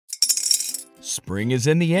Spring is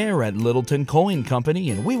in the air at Littleton Coin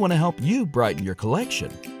Company, and we want to help you brighten your collection.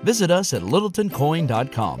 Visit us at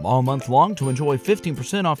littletoncoin.com all month long to enjoy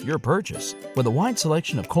 15% off your purchase. With a wide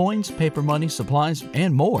selection of coins, paper money, supplies,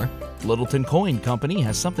 and more, Littleton Coin Company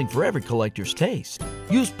has something for every collector's taste.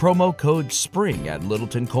 Use promo code SPRING at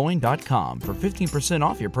littletoncoin.com for 15%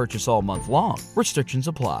 off your purchase all month long. Restrictions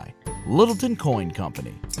apply. Littleton Coin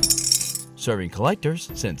Company. Serving collectors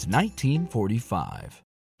since 1945.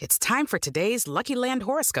 It's time for today's Lucky Land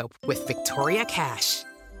horoscope with Victoria Cash.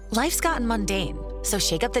 Life's gotten mundane, so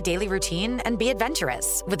shake up the daily routine and be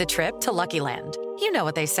adventurous with a trip to Lucky Land. You know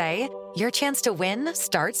what they say, your chance to win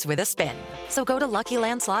starts with a spin. So go to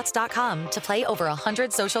LuckyLandSlots.com to play over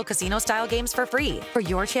 100 social casino-style games for free for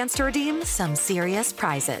your chance to redeem some serious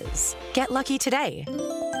prizes. Get lucky today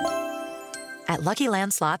at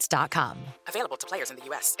LuckyLandSlots.com. Available to players in the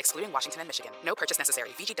U.S., excluding Washington and Michigan. No purchase necessary.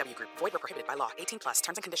 VGW Group. Void where prohibited by law. 18+.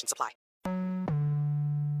 Terms and conditions apply.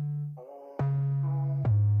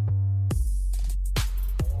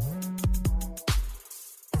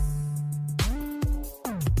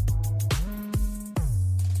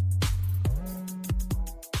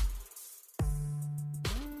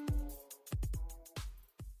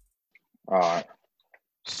 All right.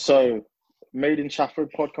 So, Made in Chafford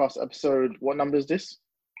podcast episode. What number is this?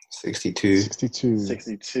 62. 62.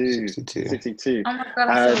 Oh my God,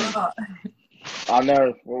 that's a lot. I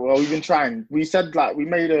know. Well, we've been trying. We said we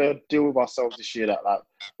made a deal with ourselves this year that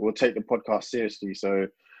we'll take the podcast seriously. So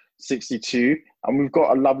 62, and we've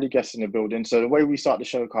got a lovely guest in the building. So the way we start the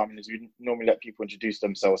show, Carmen, is we normally let people introduce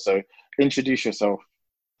themselves. So introduce yourself.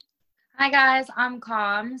 Hi guys, I'm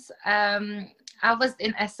Calms. I was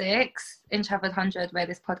in Essex, in Trafford 100, where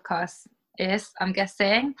this podcast is, I'm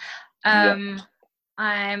guessing. I'm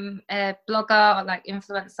a blogger or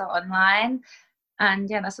influencer online, and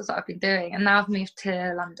that's what I've been doing. And now I've moved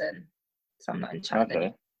to London, so I'm not in Trafford.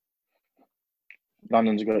 Okay.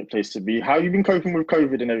 London's a great place to be. How have you been coping with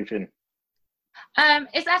COVID and everything?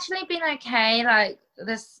 It's actually been okay.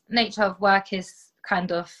 This nature of work is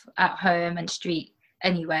kind of at home and street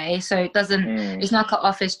anyway, so it doesn't. It's not like an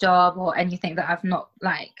office job or anything that I've not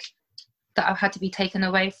that I've had to be taken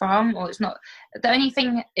away from, or it's not. The only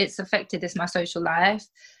thing it's affected is my social life,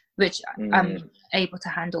 which I'm able to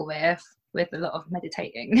handle with a lot of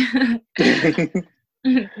meditating.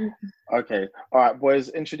 Okay, all right, boys,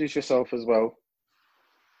 introduce yourself as well.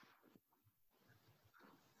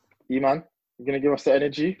 Iman, you gonna give us the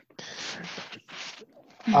energy?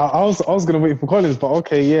 I was gonna wait for Collins, but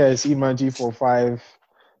okay, it's Iman G45.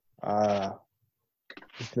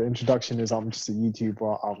 The introduction is I'm just a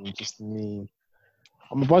YouTuber. I'm just me.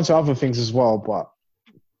 I'm a bunch of other things as well, but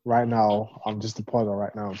right now I'm just a podder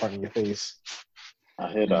right now in front of your face.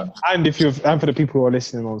 I hear that. And for the people who are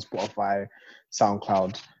listening on Spotify,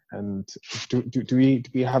 SoundCloud, and do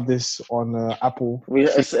we have this on Apple?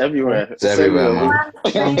 It's everywhere. It's everywhere, man.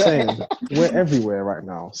 You know what I'm saying? We're everywhere right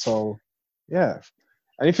now. So yeah.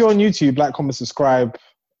 And if you're on YouTube, like, comment, subscribe,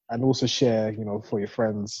 and also share, for your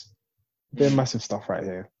friends. They're massive stuff right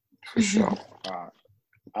here. For sure.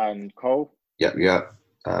 And Cole? Yep.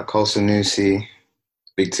 Cole Sanusi,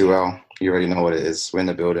 Big 2L. You already know what it is. We're in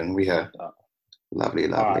the building. We here. Lovely.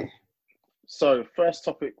 Right. So, first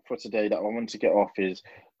topic for today that I want to get off is,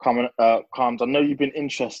 Calms, I know you've been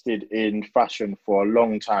interested in fashion for a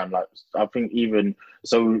long time. I think even,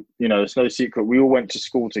 so, it's no secret, we all went to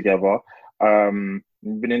school together.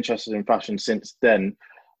 You've been interested in fashion since then.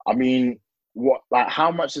 I mean,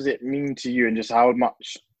 how much does it mean to you, and just how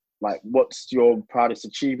much, what's your proudest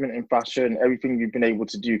achievement in fashion, everything you've been able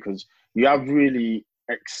to do? Because you have really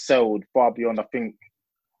excelled far beyond, I think,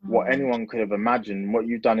 what anyone could have imagined. What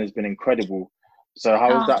you've done has been incredible. So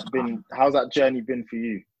how's that journey been for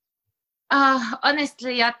you?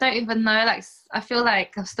 Honestly, I don't even know. I feel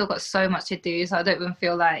like I've still got so much to do, so I don't even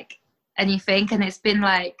feel like anything. And it's been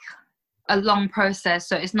a long process,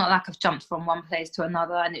 so it's not like I've jumped from one place to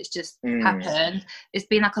another and it's just happened. It's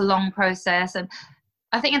been a long process, and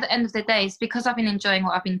I think at the end of the day, it's because I've been enjoying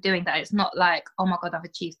what I've been doing that it's not oh my God, I've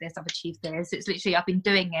achieved this. It's literally I've been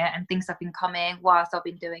doing it, and things have been coming whilst I've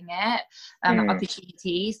been doing it,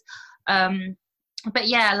 opportunities. But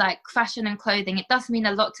fashion and clothing, it does mean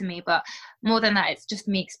a lot to me, but more than that, it's just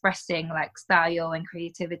me expressing style and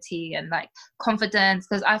creativity and confidence,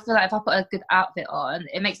 because I feel if I put a good outfit on,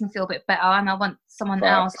 it makes me feel a bit better, and I want someone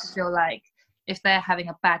else to feel if they're having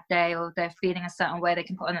a bad day or they're feeling a certain way, they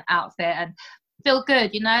can put on an outfit and feel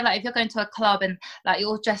good, if you're going to a club and you're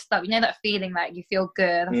all dressed up, that feeling you feel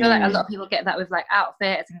good. I feel a lot of people get that with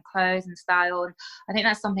outfits and clothes and style, and I think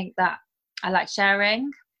that's something that I like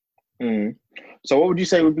sharing. So what would you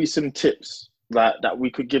say would be some tips that we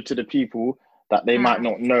could give to the people that they might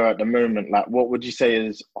not know at the moment? Like, what would you say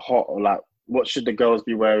is hot, or like, what should the girls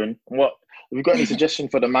be wearing? What, if you've got any suggestion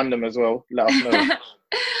for the mandem as well, let us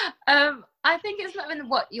know. I think it's not even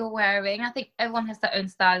what you're wearing. I think everyone has their own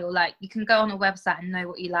style. Like, you can go on a website and know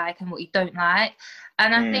what you like and what you don't like.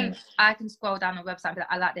 And I think I can scroll down a website and be like,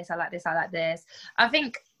 I like this, I like this, I like this. I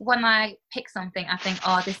think when I pick something, I think,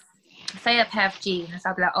 oh, this, say a pair of jeans,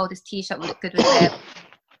 I'll be like, oh, this t-shirt would look good with it.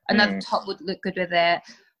 Another top would look good with it.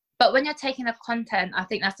 But when you're taking the content, I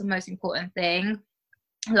think that's the most important thing.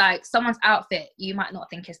 Like, someone's outfit, you might not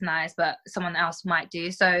think is nice, but someone else might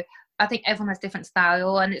do. So I think everyone has different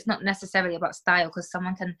style, and it's not necessarily about style, because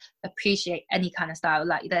someone can appreciate any kind of style.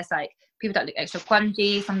 Like, there's like people that look extra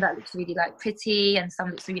grungy, some that looks really like pretty, and some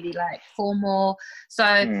looks really like formal. So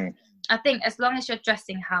I think as long as you're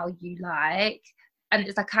dressing how you like, and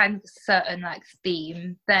it's a kind of certain like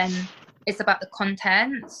theme, then it's about the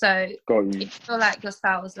content. So if you feel like your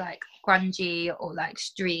style is like grungy or like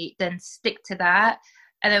street, then stick to that.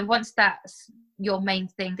 And then once that's your main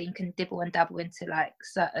thing, then you can dibble and dabble into like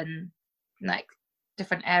certain like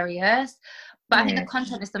different areas. But I think the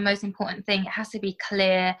content is the most important thing. It has to be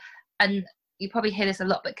clear, and you probably hear this a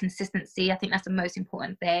lot, but consistency, I think that's the most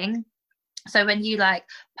important thing. So when you like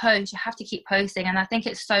post, you have to keep posting. And I think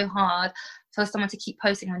it's so hard for someone to keep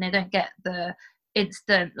posting when they don't get the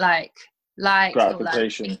instant like likes or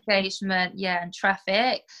like engagement, and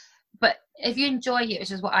traffic. But if you enjoy it, which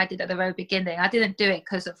is what I did at the very beginning, I didn't do it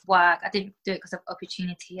because of work. I didn't do it because of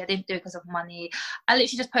opportunity. I didn't do it because of money. I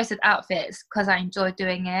literally just posted outfits because I enjoyed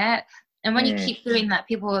doing it. And when you keep doing that,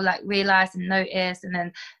 people will like realize and notice. And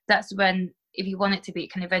then that's when, if you want it to be,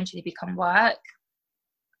 it can eventually become work.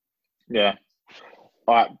 Yeah.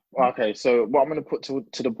 All right. Okay. So what I'm going to put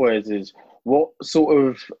to the boys is, what sort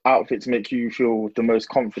of outfits make you feel the most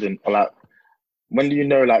confident? Or like, when do you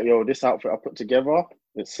know, like, yo, this outfit I put together,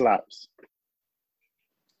 it slaps?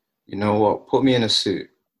 You know what? Put me in a suit,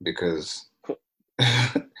 because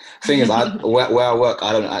thing is, where I work,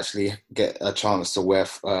 I don't actually get a chance to wear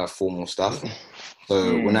formal stuff.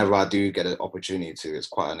 So whenever I do get an opportunity to, it's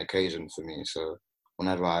quite an occasion for me. So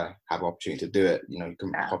whenever I have an opportunity to do it, you know, you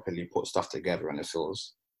can properly put stuff together and it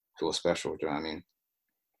feels special. Do you know what I mean?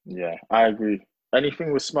 Yeah, I agree.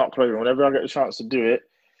 Anything with smart clothing, whenever I get a chance to do it,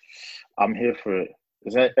 I'm here for it.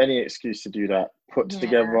 There's any excuse to do that. Put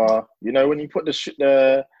together, you know, when you put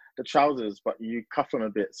the trousers, but you cuff them a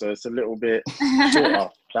bit, so it's a little bit shorter.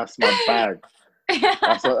 That's my bag.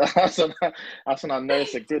 That's when I know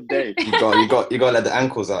it's a good day. You got to let the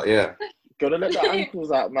ankles out, yeah. Gotta let the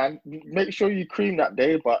ankles out, man. Make sure you cream that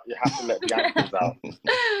day, but you have to let the ankles out.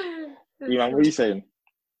 Iman, what are you saying?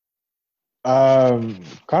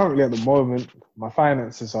 Currently at the moment, my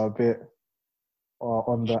finances are a bit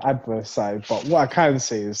on the adverse side, but what I can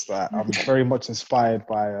say is that I'm very much inspired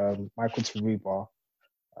by Michael Tariba.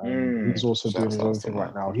 He's also doing his own thing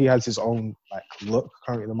right now. He has his own like look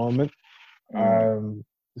currently at the moment. The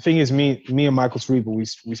thing is, me and Michael Tariba,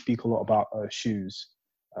 we speak a lot about shoes,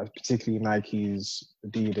 particularly Nikes,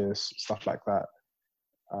 Adidas, stuff like that.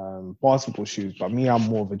 Basketball shoes, but me, I'm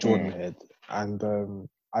more of a Jordan head, and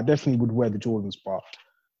I definitely would wear the Jordans, but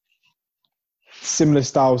similar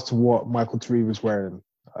styles to what Michael Tariba was wearing.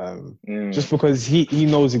 Just because he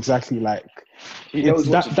knows exactly, like, he knows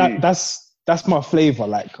that's my flavor.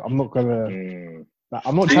 Like, I'm not gonna, like,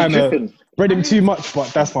 I'm not trying to spread him too much,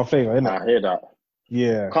 but that's my flavor, isn't it? I hear that.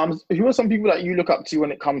 Yeah. Who are some people that you look up to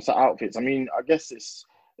when it comes to outfits? I mean, I guess it's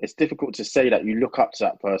difficult to say that you look up to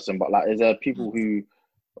that person, but like, is there people who,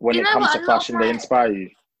 when it comes to fashion, they inspire you?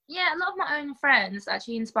 Yeah, a lot of my own friends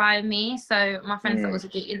actually inspire me. So my friends that also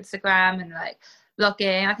do Instagram and like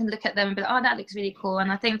blogging, I can look at them and be like, oh, that looks really cool.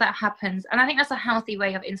 And I think that happens. And I think that's a healthy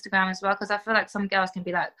way of Instagram as well, because I feel like some girls can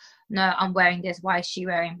be like, no, I'm wearing this. Why is she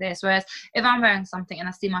wearing this? Whereas if I'm wearing something and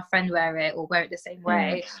I see my friend wear it or wear it the same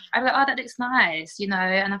way, I'm like, oh, that looks nice, you know?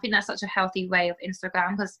 And I think that's such a healthy way of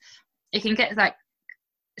Instagram, because it can get like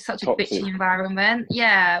such a bitchy environment.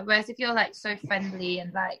 Yeah. Whereas if you're like so friendly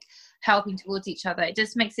and like helping towards each other, it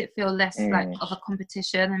just makes it feel less like of a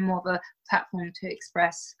competition and more of a platform to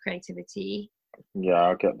express creativity. Yeah,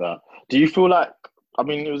 I get that. Do you feel like, I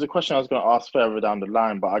mean, it was a question I was going to ask further down the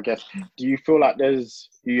line, but I guess, do you feel like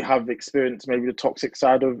you have experienced maybe the toxic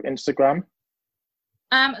side of Instagram?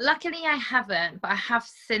 Luckily I haven't, but I have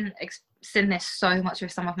seen this so much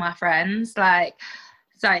with some of my friends. Like,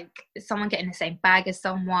 it's like someone getting the same bag as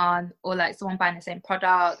someone, or like someone buying the same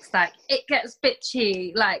products. Like, it gets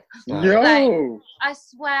bitchy. Like, I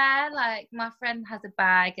swear, like, my friend has a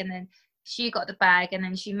bag and then she got the bag and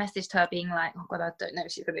then she messaged her being like, oh God, I don't know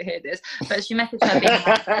if she's going to hear this, but she messaged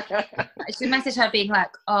her being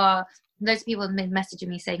like, oh, loads of people have been messaging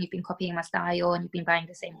me saying you've been copying my style and you've been buying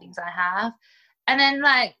the same things I have. And then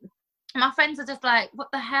like my friends are just like, what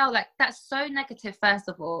the hell? Like, that's so negative, first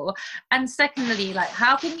of all. And secondly, like,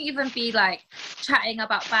 how can you even be like chatting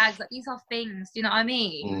about bags? Like, these are things, do you know what I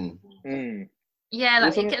mean? Yeah,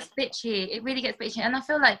 like it gets bitchy. It really gets bitchy. And I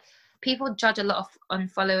feel like people judge a lot on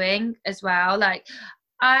following as well. Like,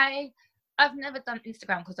 I've never done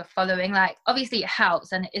Instagram because of following. Like, obviously it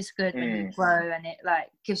helps and it is good when you grow and it like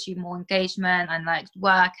gives you more engagement and like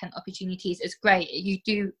work and opportunities. It's great. You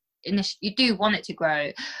do want it to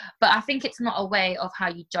grow, but I think it's not a way of how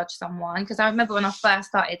you judge someone. Because I remember when I first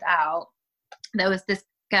started out, there was this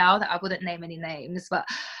girl that I wouldn't name any names, but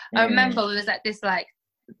I remember it was at this like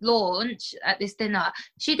launch at this dinner.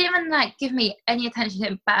 She didn't even like give me any attention, she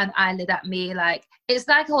didn't bat an eyelid at me. Like, it's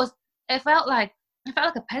like it felt like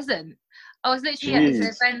a peasant. I was literally at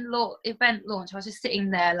this event launch. I was just sitting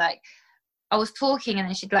there, like, I was talking and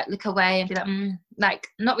then she'd like look away and be like, like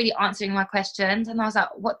not really answering my questions. And I was like,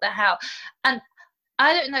 what the hell? And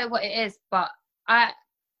I don't know what it is, but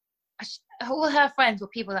all her friends were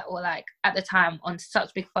people that were like at the time on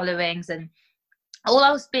such big followings, and all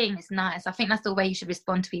I was being is nice. I think that's the way you should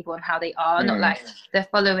respond to people and how they are, not like their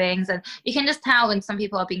followings. And you can just tell when some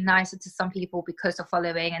people are being nicer to some people because of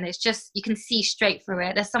following, and it's just, you can see straight through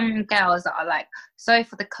it. There's some girls that are like so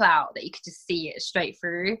for the clout that you could just see it straight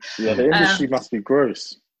through. Yeah, the industry must be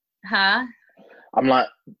gross. Huh? I'm like,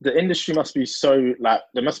 the industry must be so, like,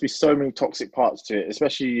 there must be so many toxic parts to it,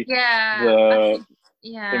 especially the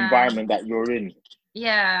environment that you're in.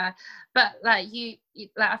 Yeah, but like you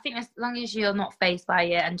like, I think as long as you're not phased by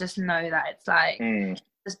it and just know that it's like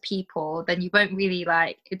just people, then you won't really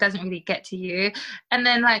like, it doesn't really get to you. And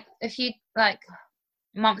then like if you like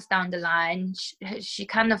months down the line, she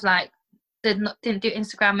kind of like didn't do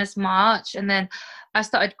Instagram as much, and then I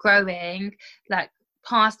started growing like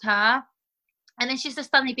past her. And then she's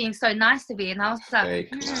just suddenly being so nice to me, and I was like,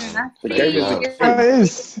 it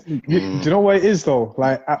is. Do you know what it is though?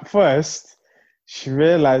 Like at first, she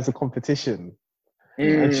realized the competition,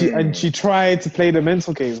 and she tried to play the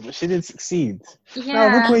mental games, but she didn't succeed. Yeah.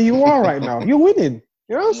 Now look where you are right now. You're winning.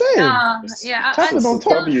 You know what I'm saying? Yeah. Champion on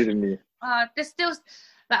top. There's still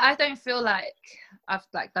like, I don't feel like I've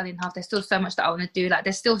like done enough. There's still so much that I want to do. Like,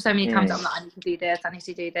 there's still so many times I'm like, I need to do this, I need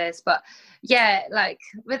to do this. But yeah, like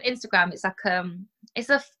with Instagram, it's like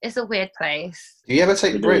it's a weird place. Do you ever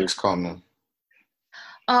take breaks, Carmen?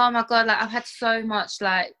 Oh my god, like I've had so much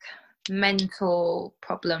like mental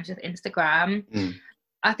problems with Instagram.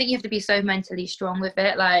 I think you have to be so mentally strong with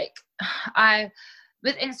it. Like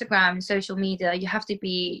with Instagram, social media, you have to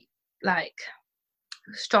be like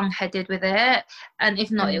strong-headed with it, and if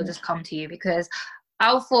not, it'll just come to you. Because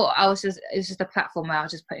I thought it was just a platform where I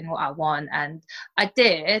was just putting what I want, and I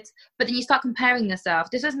did. But then you start comparing yourself.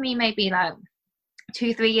 This was me maybe like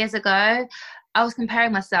 2-3 years ago. I was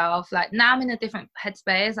comparing myself. Like, now I'm in a different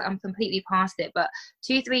headspace. I'm completely past it. But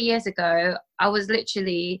 2-3 years ago, I was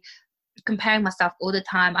literally comparing myself all the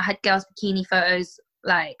time. I had girls' bikini photos,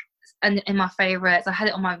 like, and in my favorites. I had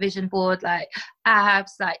it on my vision board, like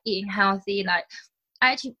abs, like eating healthy. Like,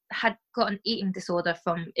 I actually had got an eating disorder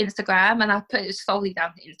from Instagram, and I put it solely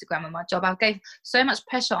down to Instagram and my job. I gave so much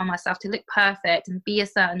pressure on myself to look perfect and be a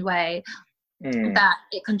certain way that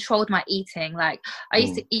it controlled my eating. Like, I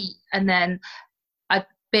used to eat and then I'd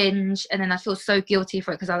binge, and then I feel so guilty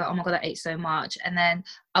for it because I was like, oh my god, I ate so much. And then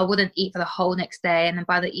I wouldn't eat for the whole next day, and then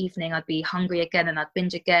by the evening I'd be hungry again and I'd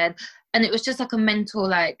binge again. And it was just like a mental,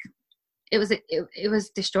 like, it was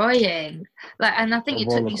destroying. Like, and I think it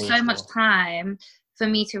took me so much time for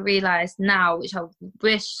me to realize now, which I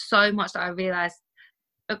wish so much that I realized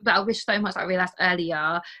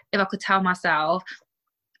earlier, if I could tell myself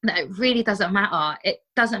that it really doesn't matter. It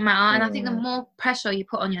doesn't matter. And I think the more pressure you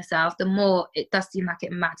put on yourself, the more it does seem like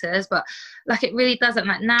it matters. But like, it really doesn't.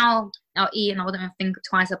 Like, now I'll eat and I wouldn't even think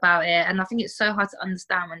twice about it. And I think it's so hard to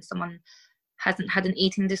understand when someone hasn't had an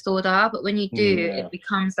eating disorder. But when you do, it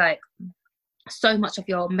becomes like so much of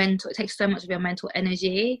your mental, it takes so much of your mental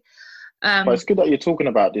energy. But it's good that you're talking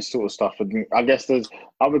about this sort of stuff. And I guess there's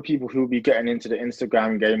other people who will be getting into the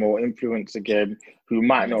Instagram game or influencer game who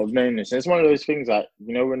might not have known this. And it's one of those things that,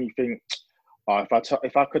 you know, when you think, oh,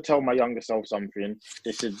 if I could tell my younger self something,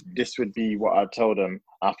 this would be what I'd tell them.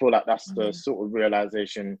 I feel like that's the sort of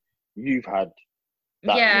realization you've had.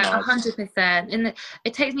 That, yeah, you know, 100%. And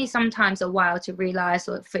it takes me sometimes a while to realize,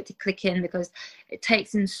 or for it to click in, because it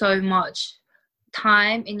takes in so much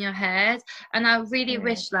time in your head. And I really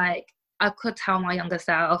wish, like, I could tell my younger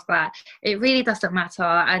self that it really doesn't matter.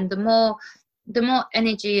 And the more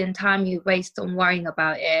energy and time you waste on worrying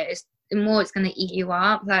about it, the more it's going to eat you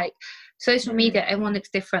up. Like, social media, everyone looks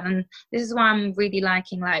different, and this is why I'm really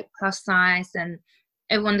liking like plus size and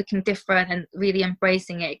everyone looking different and really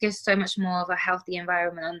embracing it. It gives so much more of a healthy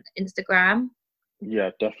environment on Instagram. Yeah,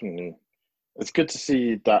 definitely. It's good to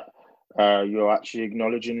see that you're actually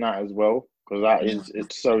acknowledging that as well, because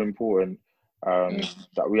it's so important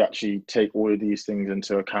that we actually take all of these things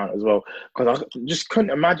into account as well. Because I just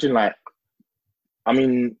couldn't imagine, like, I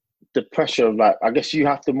mean, the pressure of, like, I guess you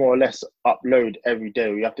have to more or less upload every day,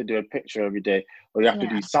 or you have to do a picture every day, or you have to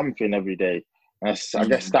do something every day. And I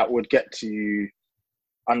guess that would get to you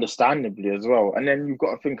understandably as well. And then you've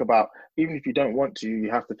got to think about, even if you don't want to,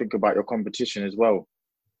 you have to think about your competition as well.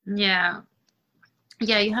 Yeah,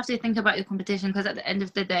 you have to think about your competition, because at the end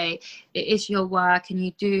of the day, it is your work, and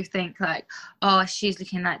you do think like, oh, she's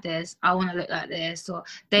looking like this, I want to look like this, or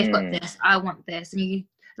they've got this, I want this, and you,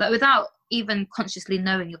 like, without even consciously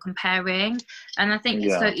knowing, you're comparing. And I think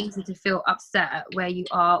it's so easy to feel upset at where you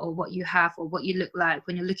are, or what you have, or what you look like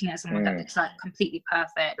when you're looking at someone that looks like completely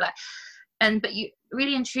perfect, like, but you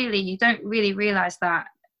really and truly, you don't really realize that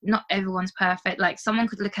not everyone's perfect. Like, someone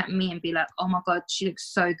could look at me and be like, oh my god, she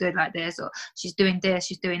looks so good like this, or she's doing this,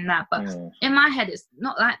 she's doing that, but in my head it's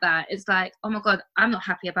not like that. It's like, oh my god, I'm not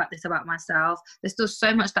happy about this about myself, there's still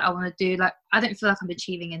so much that I want to do. Like, I don't feel like I'm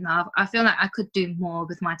achieving enough, I feel like I could do more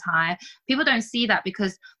with my time. People don't see that,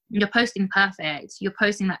 because you're posting perfect, you're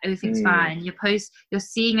posting that everything's fine, you're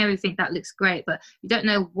seeing everything that looks great, but you don't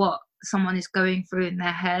know what someone is going through in their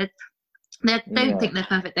head. They don't think they're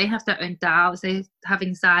perfect, they have their own doubts, they have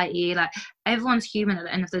anxiety. Like, everyone's human at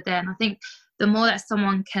the end of the day, and I think the more that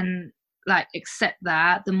someone can like accept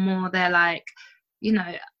that, the more they're like, you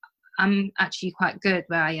know, I'm actually quite good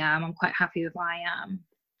where I am, I'm quite happy with where I am.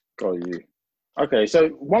 Got you. Okay, so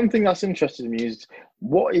one thing that's interested me is,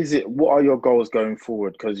 what are your goals going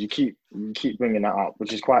forward? Because you keep bringing that up,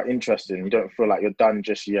 which is quite interesting. You don't feel like you're done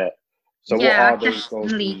just yet, so what are those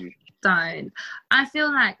goals for you? Don't. I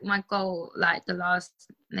feel like my goal, like the last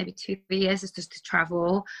maybe 2-3 years, is just to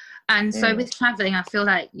travel. And so with traveling, I feel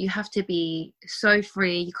like you have to be so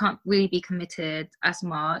free, you can't really be committed as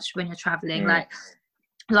much when you're traveling. Like,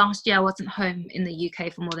 last year I wasn't home in the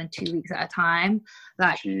UK for more than 2 weeks at a time.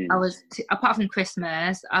 Like, I was apart from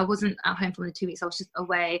Christmas, I wasn't at home for the 2 weeks, I was just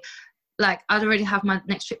away. Like, I'd already have my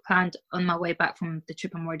next trip planned on my way back from the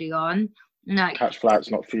trip I'm already on. Like, catch flights,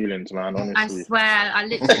 not feelings, man, honestly. I swear, I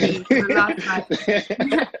literally the last night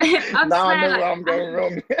now I know where I'm going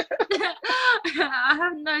wrong. I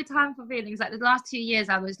have no time for feelings. Like, the last 2 years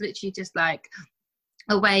I was literally just like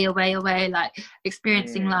away, like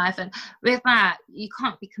experiencing life, and with that you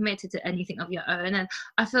can't be committed to anything of your own. And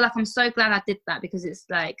I feel like I'm so glad I did that, because it's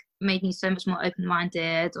like made me so much more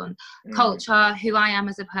open-minded on culture, who I am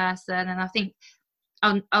as a person, and I think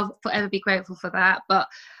I'll forever be grateful for that. But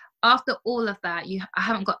after all of that, I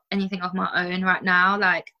haven't got anything of my own right now.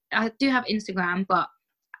 Like, I do have Instagram, but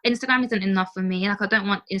Instagram isn't enough for me. Like, I don't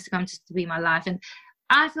want Instagram just to be my life. And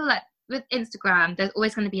I feel like with Instagram, there's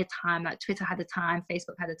always going to be a time. Like, Twitter had a time,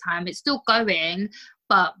 Facebook had a time. It's still going,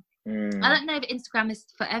 but I don't know if Instagram is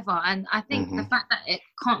forever. And I think the fact that it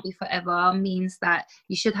can't be forever means that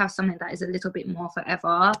you should have something that is a little bit more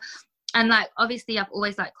forever. And like, obviously I've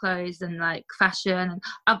always liked clothes and like fashion, and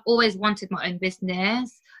I've always wanted my own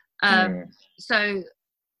business. So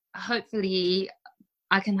hopefully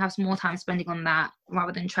I can have some more time spending on that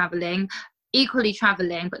rather than traveling, equally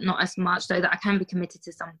traveling, but not as much, so that I can be committed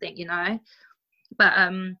to something, you know. But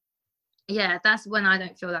yeah, that's when I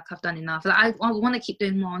don't feel like I've done enough. Like, I want to keep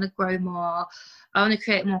doing more, I want to grow more, I want to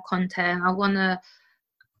create more content, I want to.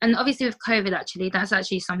 And obviously with COVID, actually, that's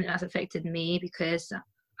actually something that's affected me, because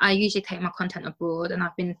I usually take my content abroad, and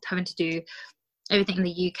I've been having to do everything in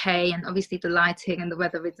the UK, and obviously the lighting and the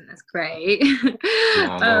weather isn't as great.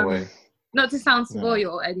 No way. Not to sound spoiled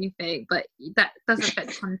or anything, but that does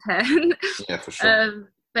affect content. Yeah, for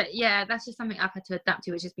sure. But yeah, that's just something I've had to adapt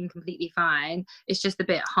to, which has been completely fine. It's just a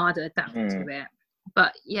bit harder adapting to it.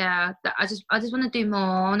 But yeah, I just want to do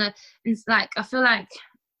more. It's like, I feel like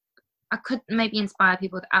I could maybe inspire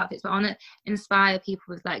people with outfits, but I want to inspire people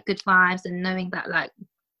with like good vibes, and knowing that like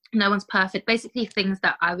no one's perfect. Basically things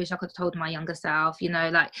that I wish I could have told my younger self, you know,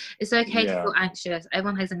 like, it's okay to feel anxious,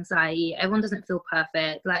 everyone has anxiety, everyone doesn't feel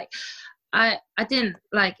perfect. Like, I didn't,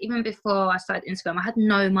 like, even before I started Instagram, I had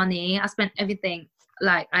no money, I spent everything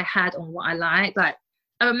like I had on what I liked. Like,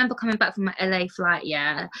 I remember coming back from my LA flight,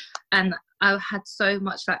 and I had so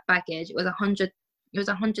much like baggage. It was $100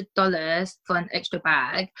 for an extra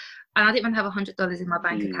bag, and I didn't even have $100 in my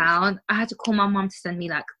bank account. I had to call my mum to send me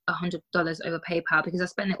like $100 over PayPal, because I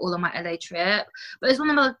spent it all on my LA trip. But it's one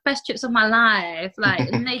of the best trips of my life. Like,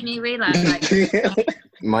 it made me realize, like,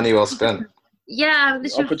 money well spent. Yeah,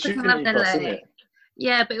 this was freaking love Opportunity cost, isn't LA. it?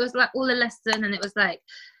 Yeah, but it was like all a lesson, and it was like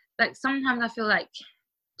sometimes I feel like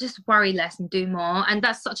just worry less and do more, and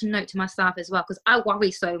that's such a note to myself as well, because I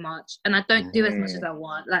worry so much and I don't do as much as I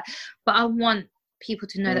want. Like, but I want people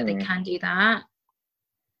to know that they can do that.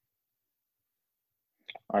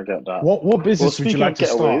 I get that. What business would you like to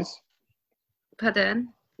start?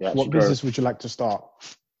 Pardon? Yeah, What business would you like to start?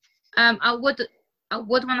 I would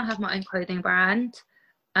want to have my own clothing brand,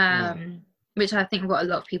 which I think what a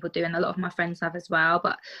lot of people do and a lot of my friends have as well.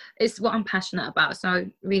 But it's what I'm passionate about, so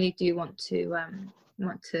I really do want to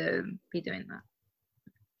be doing that.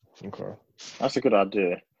 Okay, that's a good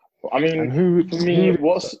idea. I mean,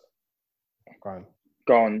 what's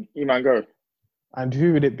go on, Iman, go. And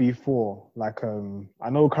who would it be for? Like, I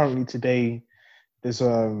know currently today there's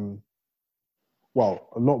a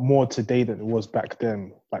lot more today than it was back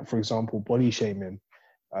then. Like, for example, body shaming,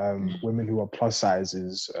 women who are plus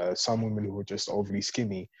sizes, some women who are just overly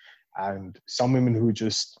skinny, and some women who are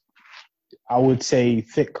just, I would say,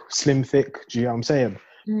 slim thick. Do you know what I'm saying?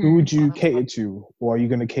 Who would you cater to, or are you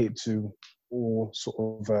going to cater to all sort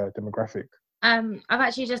of demographic? I've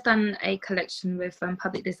actually just done a collection with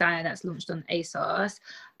Public Desire that's launched on ASOS,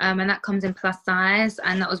 and that comes in plus size,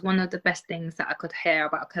 and that was one of the best things that I could hear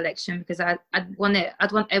about a collection, because I'd want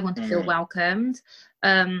everyone to feel welcomed.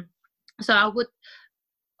 So I would,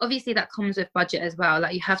 obviously that comes with budget as well,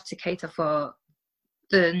 like you have to cater for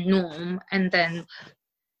the norm and then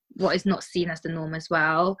what is not seen as the norm as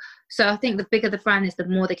well. So I think the bigger the brand is, the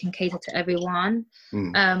more they can cater to everyone.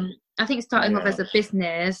 I think starting off as a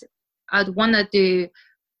business, I'd want to do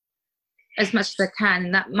as much as I can,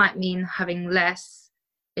 and that might mean having less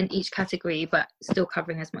in each category, but still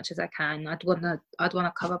covering as much as I can. I'd want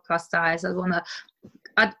to cover plus size. I'd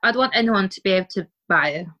want anyone to be able to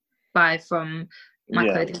buy from my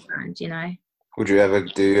clothing brand. You know. Would you ever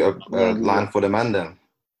do a line for the man then?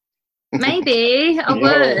 Maybe I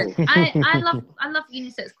would. I love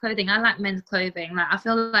unisex clothing. I like men's clothing. Like, I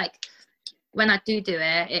feel like when I do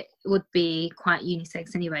it, it would be quite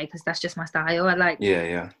unisex anyway, because that's just my style. I like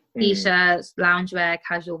t-shirts, loungewear,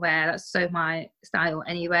 casual wear. That's so my style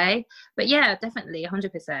anyway. But yeah, definitely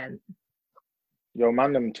 100%. Yo,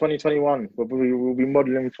 man, 2021, we'll be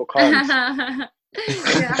modelling for cars.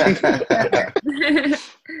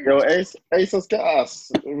 Yo, ASOS, get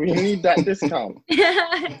us. We need that discount.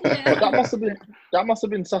 But that must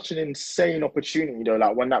have been such an insane opportunity, though.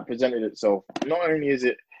 Like, when that presented itself, not only is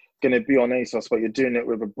it going to be on ASOS, but you're doing it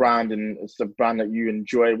with a brand, and it's the brand that you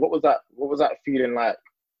enjoy. What was that feeling like?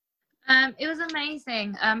 It was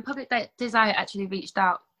amazing. Public Desire actually reached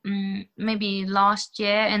out maybe last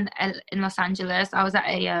year in Los Angeles. I was at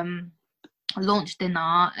a launch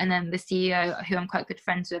dinner, and then the CEO, who I'm quite good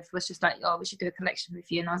friends with, was just like, "Oh, we should do a collection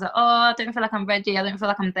with you." And I was like, "Oh, I don't feel like I'm ready. I don't feel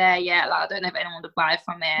like I'm there yet. Like, I don't know if anyone would buy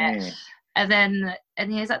from it." And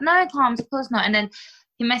he was like, "No, Calms, of course not." And then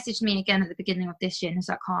he messaged me again at the beginning of this year, and he's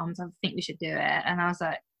like, "Calms, I think we should do it." And I was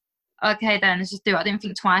like, "Okay, then let's just do it." I didn't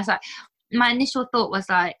think twice. Like, my initial thought was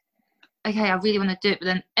like, "Okay, I really want to do it," but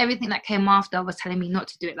then everything that came after was telling me not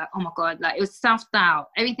to do it. Like, oh my god, like, it was self-doubt.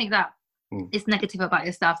 Everything that is negative about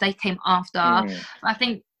yourself, they came after. I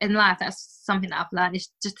think in life, that's something that I've learned, is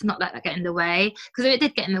just to not let that get in the way, because if it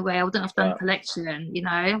did get in the way, I wouldn't have done a collection, you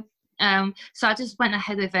know. So I just went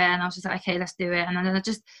ahead with it, and I was just like, okay, let's do it. And then I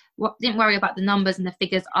just didn't worry about the numbers and the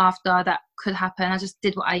figures after that could happen. I just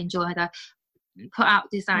did what I enjoyed. I put out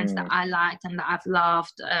designs that I liked and that I've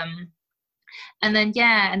loved. And then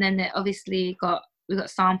obviously we got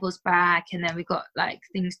samples back, and then we got like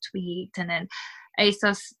things tweaked, and then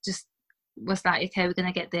ASOS just was like, okay, we're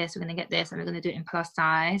gonna get this, and we're gonna do it in plus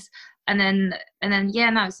size. And then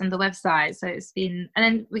now it's on the website. So it's been, and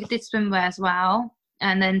then we did swimwear as well.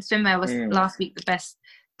 And then swimwear was last week the best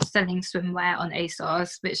selling swimwear on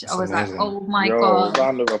ASOS, which that's I was amazing. Like, oh my god!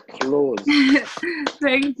 Round of applause.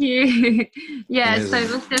 Thank you. Yeah, amazing. So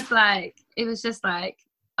it was just like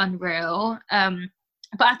unreal.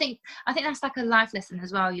 But I think that's like a life lesson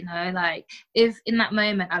as well, you know. Like, if in that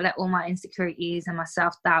moment I let all my insecurities and my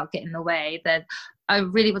self-doubt get in the way, then I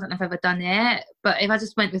really wouldn't have ever done it. But if I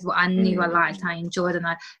just went with what I knew I liked, I enjoyed, and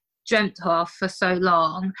I dreamt of for so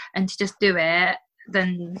long, and to just do it,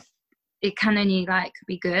 then it can only like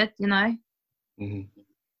be good, you know.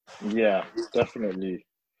 Yeah, definitely.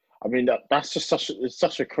 I mean, that's just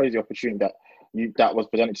such a crazy opportunity that was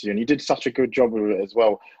presented to you, and you did such a good job with it as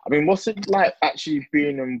well. I mean, what's it like actually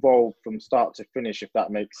being involved from start to finish, if that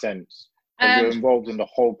makes sense? You're involved in the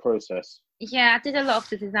whole process. Yeah, I did a lot of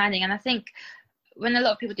the designing, and I think when a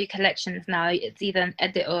lot of people do collections now, it's either an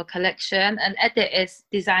edit or a collection. An edit is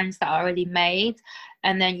designs that are already made,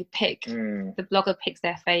 and then you pick, the blogger picks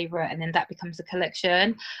their favorite, and then that becomes a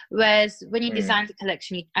collection. Whereas when you design the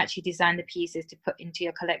collection, you actually design the pieces to put into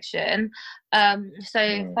your collection.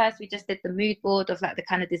 First we just did the mood board of like the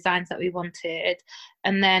kind of designs that we wanted,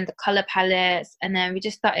 and then the color palettes, and then we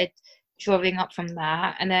just started drawing up from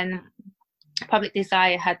that. And then Public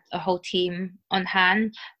Desire had a whole team on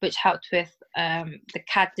hand which helped with the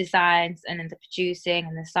CAD designs and then the producing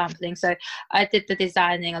and the sampling. So I did the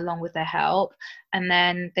designing along with their help, and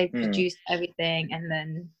then they produced everything, and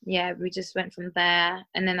then we just went from there.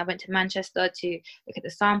 And then I went to Manchester to look at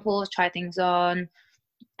the samples, try things on,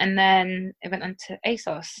 and then it went on to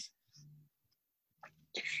ASOS.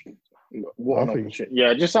 What an opportunity.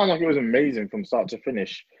 Yeah, it just sounds like it was amazing from start to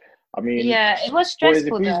finish. I mean, it was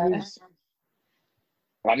stressful though.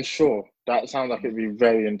 I'm sure that sounds like it'd be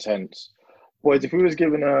very intense. Boys, if we was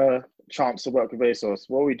given a chance to work with ASOS,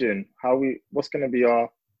 what are we doing? What's going to be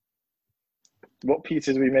what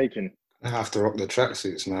pieces are we making? I have to rock the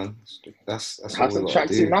tracksuits, man. That's what we got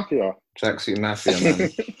to do. Mafia. Tracksuit mafia,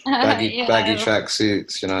 man. baggy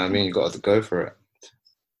tracksuits. You know what I mean? You got to go for it.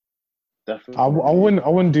 Definitely. I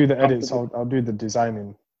wouldn't do the edits. I'll do the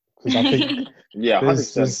designing, because I think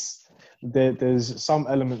there's some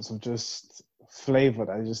elements of just flavor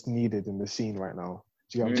that are just needed in the scene right now.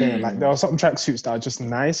 Do you know what I'm saying? Like, there are some tracksuits that are just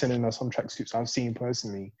nice, and then there are some tracksuits I've seen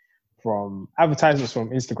personally from advertisements from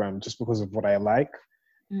Instagram just because of what I like.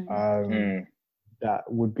 That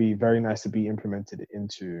would be very nice to be implemented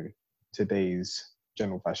into today's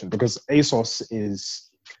general fashion, because ASOS is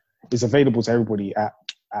available to everybody at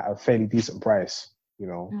a fairly decent price. You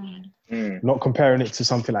know, not comparing it to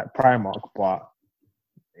something like Primark, but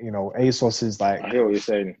you know, ASOS is like, I hear what you're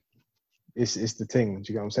saying. It's the thing. Do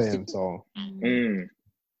you get what I'm saying? So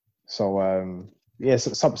something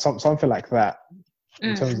like that.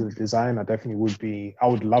 In terms of the design, I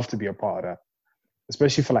would love to be a part of that,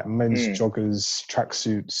 especially for like men's joggers,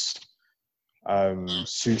 tracksuits,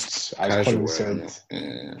 suits, as Colin said.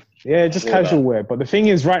 Just casual wear. But the thing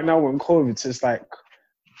is, right now when COVID, it's just like,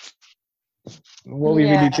 what are we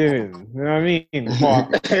really doing? You know what I mean?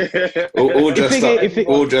 But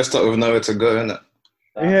all dressed up with nowhere to go, innit?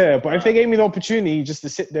 But if they gave me the opportunity just to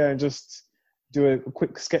sit there and just do a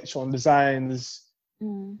quick sketch on designs,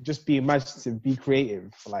 just be imaginative, be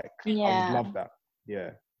creative, like, I would love that.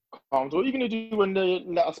 What are you going to do when they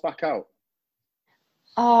let us back out?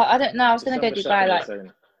 I don't know. I was going to go to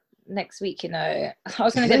Dubai next week, you know. I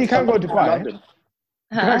was going to go. You can't go to Dubai. London.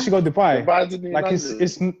 You can actually go to Dubai. Like,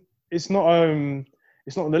 it's not on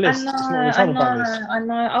the list. It's not on the travel ban list. I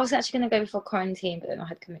know. I was actually going to go before quarantine, but then I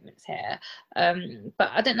had commitments here. But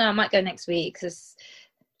I don't know. I might go next week because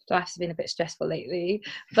life's been a bit stressful lately.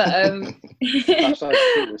 But but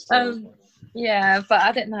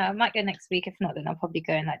I don't know. I might go next week. If not, then I'll probably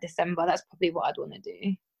go in like December. That's probably what I'd want to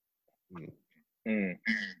do.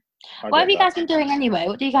 What have you guys been doing anyway?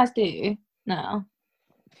 What do you guys do now?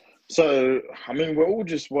 So, I mean, we're all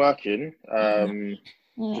just working.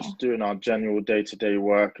 Just doing our general day-to-day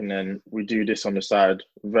work, and then we do this on the side.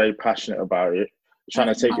 Very passionate about it,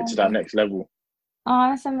 trying to take it to that next level. Oh,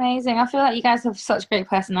 that's amazing. I feel like you guys have such great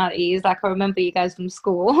personalities. Like, I remember you guys from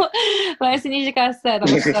school. Like, as soon as you guys said,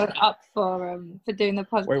 I was so up for doing the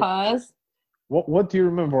podcast. Wait, what do you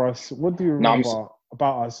remember us? What do you remember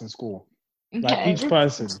about us in school? Like, each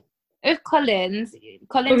person. With Collins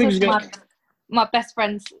was my best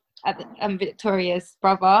friend's Victoria's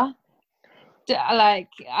brother. Like,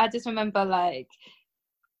 I just remember, like,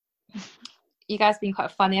 you guys being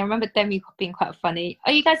quite funny. I remember Demi being quite funny.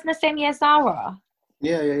 Are you guys in the same year as Zara?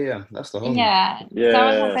 Yeah. That's the whole. Yeah.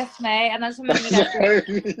 Zara's my best mate, and I just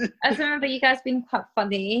remember you guys being quite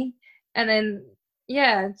funny, and then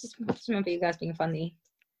just remember you guys being funny.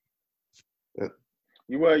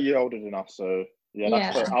 You were a year older than us, so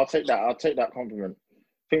that's fair. I'll take that compliment.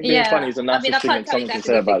 I think being funny is the nicest thing someone can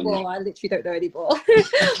say about you. I literally don't know anymore.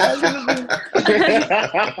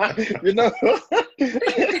 You know,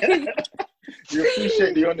 you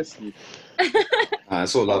appreciate the honesty.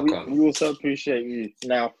 It's all love. We also appreciate you.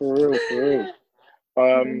 Now, for real.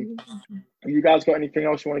 You guys got anything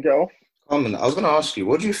else you want to get off? I was going to ask you,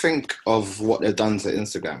 what do you think of what they've done to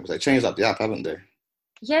Instagram? Because they changed up the app, haven't they?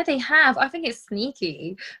 Yeah, they have. I think it's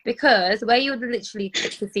sneaky because where you would literally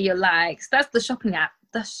click to see your likes, that's the shopping app.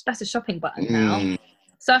 That's a shopping button now.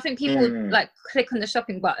 So I think people like click on the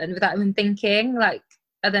shopping button without even thinking, like,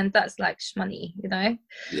 and then that's like money, you know?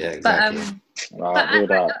 Yeah, exactly. But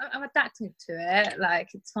I'm adapting to it. Like,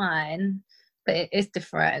 it's fine, but it is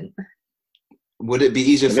different. Would it be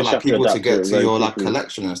easier for like people to get to your like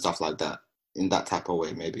collection and stuff like that? in that type of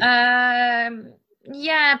way, maybe?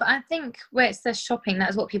 Yeah, but I think where it says shopping,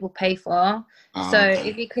 that's what people pay for. So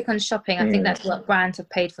if you click on shopping, I think that's what brands have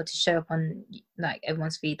paid for to show up on like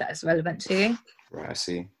everyone's feed that is relevant to. Right, I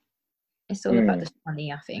see. It's all about the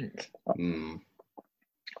money, I think.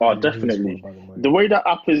 Oh, definitely. The way that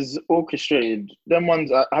app is orchestrated, them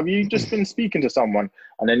ones, have you just been speaking to someone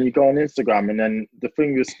and then you go on Instagram and then the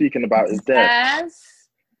thing you're speaking about is there? Yes.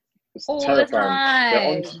 It's all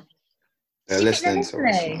terrifying. The time. They're listening to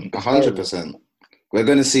us. 100%. We're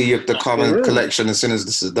going to see if the comment collection as soon as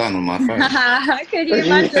this is done on my phone. Can you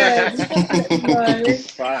imagine? No.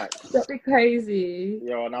 Fact. That'd be crazy.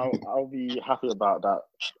 Yeah, and I'll be happy about that.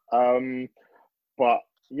 But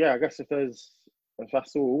yeah, I guess if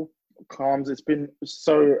that's all, Calms, it's been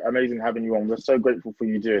so amazing having you on. We're so grateful for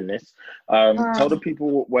you doing this. Tell the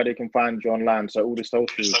people where they can find you online, so all the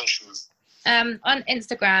socials. On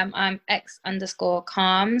Instagram, I'm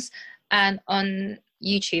x_calms, and on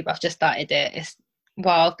YouTube, I've just started it.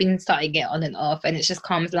 I've been starting it on and off, and it's just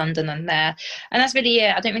Calms London on there. And that's really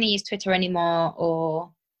it. I don't really use Twitter anymore or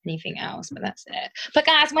anything else, but that's it. But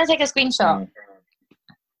guys, I'm going to take a screenshot.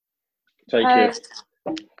 Take it.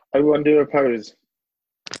 Everyone do a pose.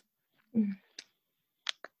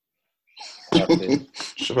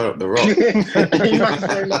 Shut up, The Rock. It's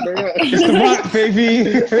The Rock, baby.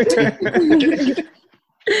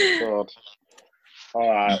 God. All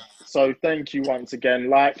right. So thank you once again.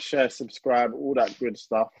 Like, share, subscribe, all that good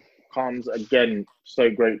stuff. Calms, again, so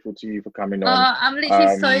grateful to you for coming on. I'm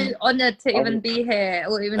literally so honoured to even be here,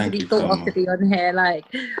 or even to be thought of to be on here. Like,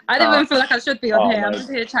 I don't even feel like I should be on here. I'm just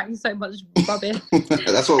here chatting so much rubbish.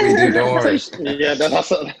 That's what we do, don't worry. Yeah,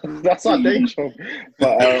 that's our day job.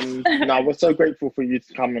 But no, we're so grateful for you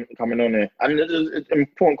to coming on here. And there's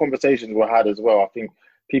important conversations were had as well. I think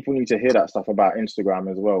people need to hear that stuff about Instagram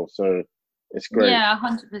as well. So it's great. Yeah,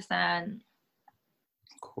 100%.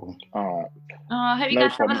 Cool. All right. I hope you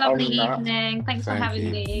guys have a lovely evening. Thanks for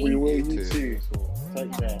having me. We will, you too.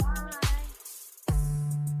 Take care.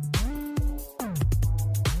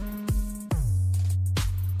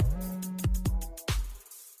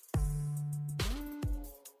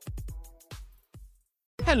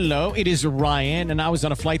 Hello, it is Ryan, and I was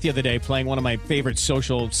on a flight the other day playing one of my favorite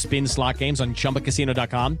social spin slot games on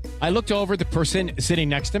ChumbaCasino.com. I looked over at the person sitting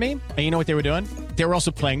next to me, and you know what they were doing? They were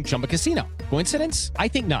also playing Chumba Casino. Coincidence? I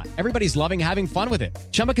think not. Everybody's loving having fun with it.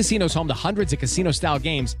 Chumba Casino is home to hundreds of casino-style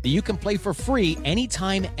games that you can play for free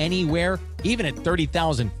anytime, anywhere, even at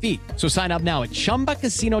 30,000 feet. So sign up now at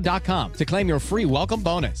ChumbaCasino.com to claim your free welcome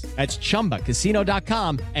bonus. That's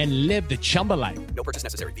ChumbaCasino.com and live the Chumba life. No purchase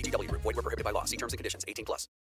necessary. VGW Group. Void where prohibited by law. See terms and conditions. 18+.